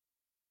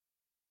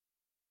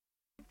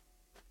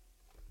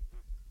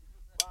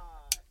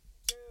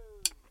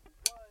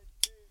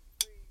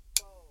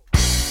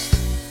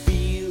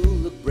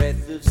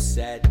breath of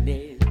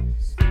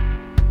sadness.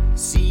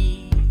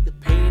 See the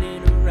pain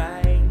in her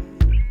eyes.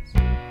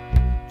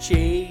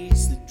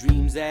 Chase the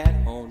dreams that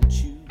haunt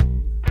you.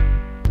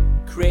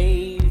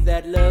 Crave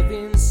that love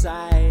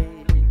inside.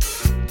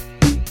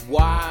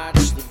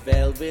 Watch the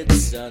velvet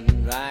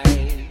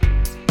sunrise.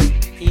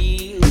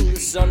 Feel the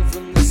sun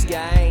from the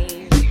sky.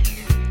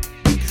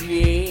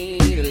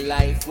 Create a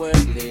life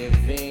worth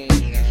living.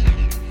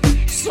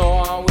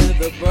 Soar with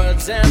the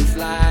birds and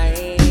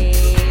fly.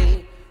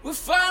 We're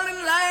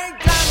falling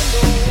like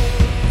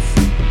dominoes.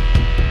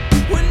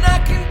 We're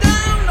knocking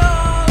down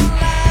all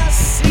I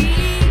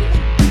see.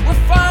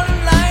 We're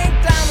falling like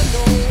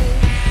dominoes.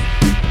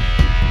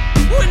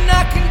 We're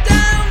knocking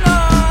down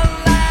all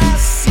I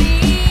see.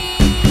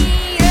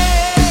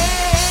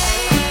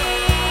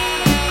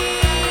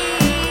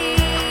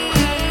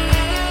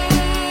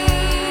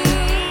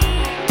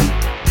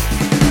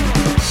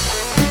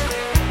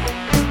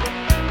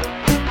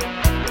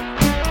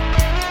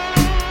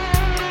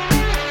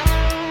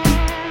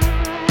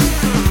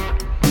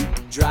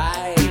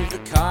 Drive the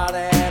car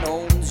that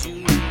owns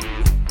you.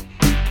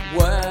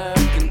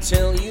 Work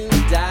until you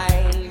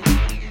die.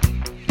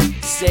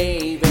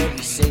 Save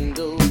every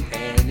single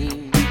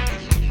penny.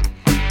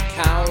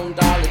 Count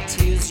all the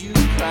tears you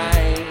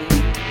cry.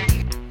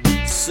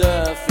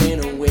 Surf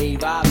in a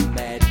wave of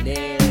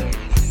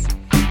madness.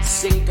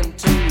 Sink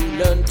until you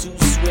learn to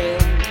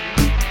swim.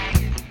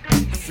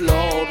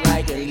 Float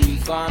like a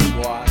leaf on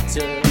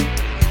water.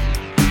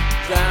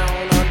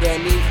 Drown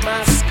underneath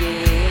my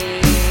skin.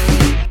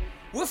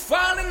 We're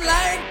falling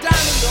like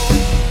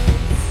dominoes.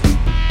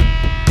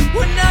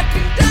 We're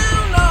knocking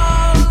down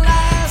all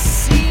I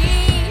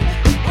see.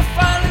 We're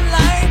falling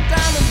like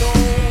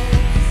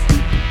dominoes.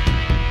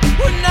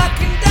 We're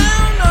knocking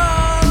down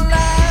all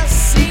I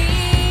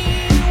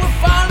see. We're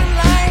falling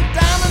like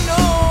dominoes.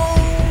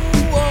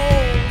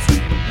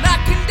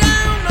 Knocking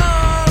down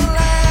all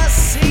I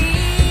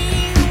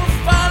see. We're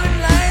falling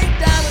like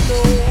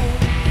dominoes.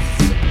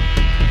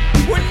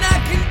 We're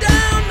knocking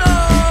down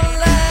all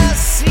I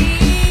see.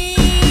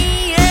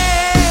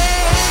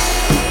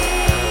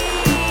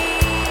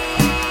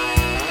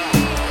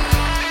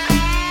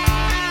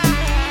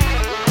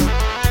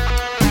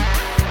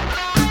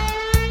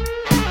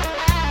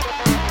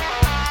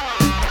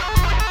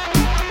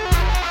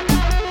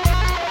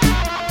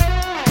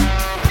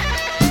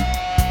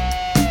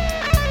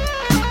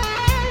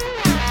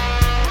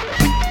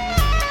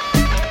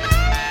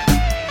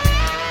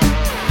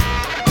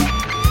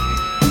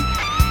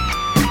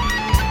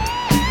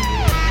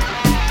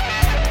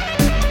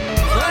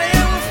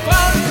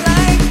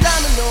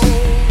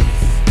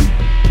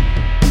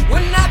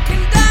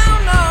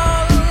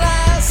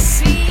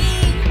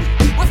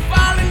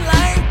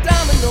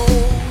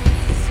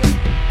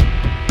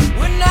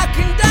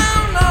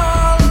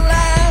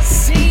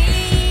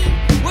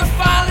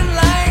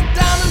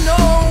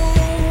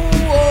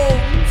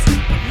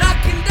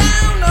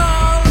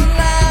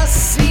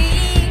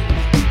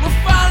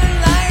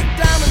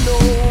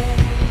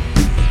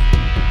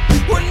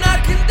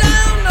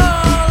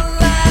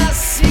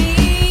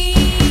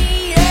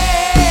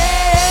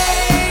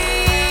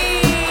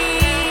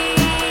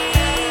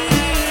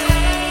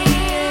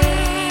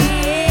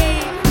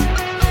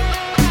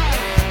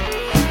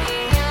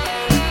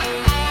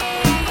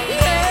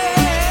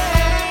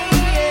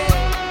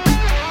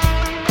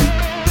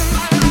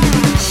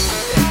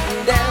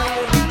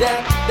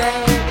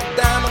 Down.